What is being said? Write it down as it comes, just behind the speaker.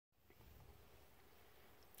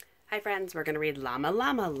Hi friends, we're going to read Llama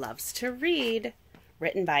Llama Loves to Read,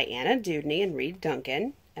 written by Anna Dewdney and Reed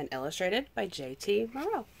Duncan, and illustrated by J.T.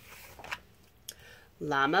 Moreau.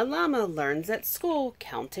 Llama Llama learns at school,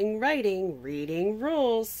 counting, writing, reading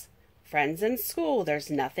rules. Friends in school, there's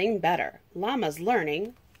nothing better. Llama's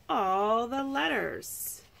learning all the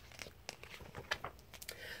letters.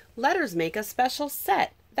 Letters make a special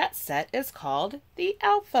set. That set is called the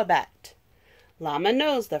alphabet. Llama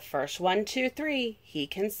knows the first 1, 2, 3. He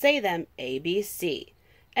can say them A, B, C.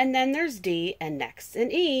 And then there's D, and next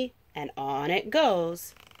an E, and on it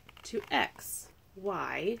goes to X,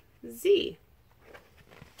 Y, Z.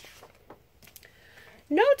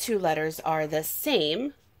 No two letters are the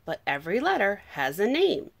same, but every letter has a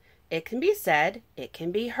name. It can be said, it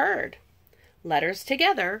can be heard. Letters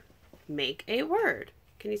together make a word.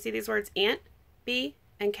 Can you see these words? Ant, bee,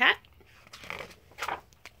 and cat?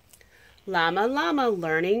 Llama Llama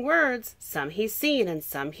learning words. Some he's seen and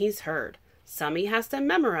some he's heard. Some he has to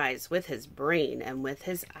memorize with his brain and with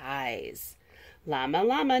his eyes. Llama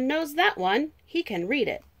Llama knows that one. He can read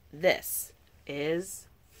it. This is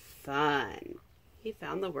fun. He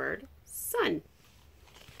found the word sun.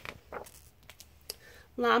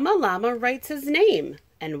 Llama Llama writes his name,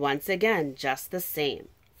 and once again just the same.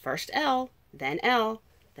 First L, then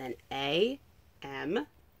A, M,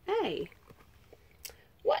 A.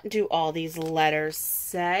 What do all these letters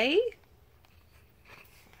say?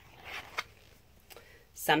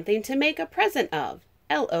 Something to make a present of.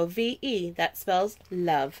 L-O-V-E, that spells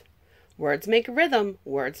love. Words make rhythm,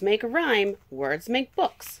 words make rhyme, words make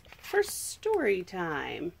books for story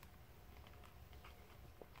time.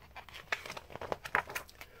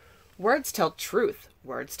 Words tell truth,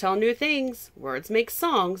 words tell new things, words make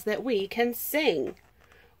songs that we can sing.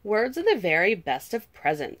 Words are the very best of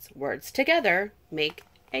presents. Words together make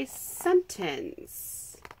a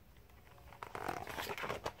sentence.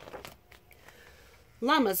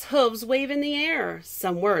 Llama's hooves wave in the air.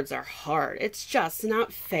 Some words are hard. It's just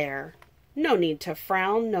not fair. No need to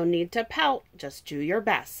frown, no need to pout. Just do your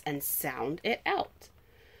best and sound it out.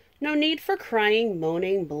 No need for crying,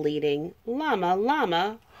 moaning, bleeding. Llama,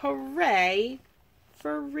 llama, hooray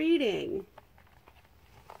for reading.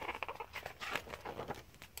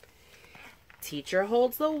 Teacher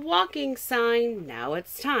holds the walking sign. Now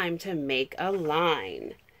it's time to make a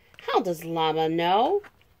line. How does llama know?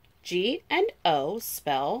 G and O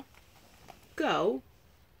spell go,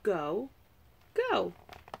 go, go.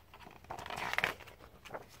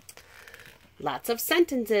 Lots of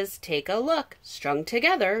sentences, take a look. Strung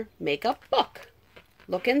together, make a book.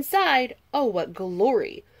 Look inside, oh what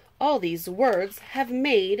glory. All these words have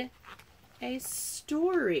made a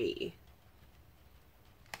story.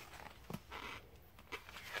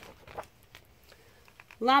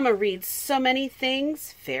 Llama reads so many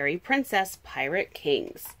things, fairy princess, pirate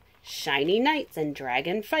kings, shiny knights and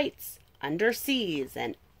dragon fights, under seas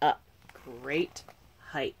and up great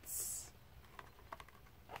heights.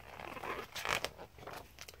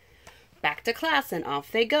 Back to class and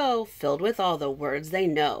off they go, filled with all the words they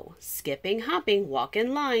know. Skipping, hopping, walk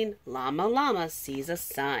in line, Llama Llama sees a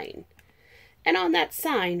sign. And on that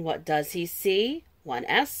sign, what does he see? 1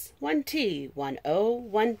 S, 1 T, 1 O,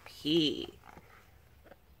 1 P.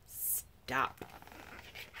 Stop.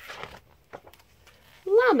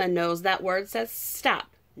 Llama knows that word says stop.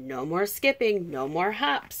 No more skipping, no more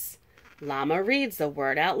hops. Llama reads the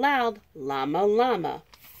word out loud. Llama Llama,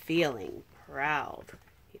 feeling proud.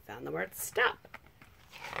 He found the word stop.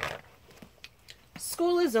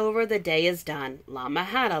 School is over, the day is done. Llama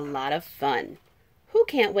had a lot of fun. Who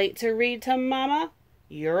can't wait to read to Mama?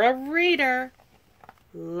 You're a reader.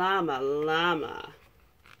 Llama Llama.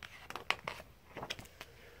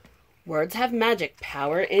 Words have magic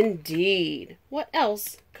power indeed. What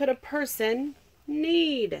else could a person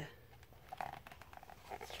need?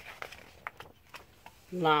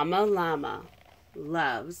 Llama Llama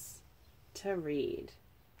loves to read.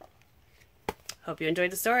 Hope you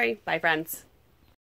enjoyed the story. Bye, friends.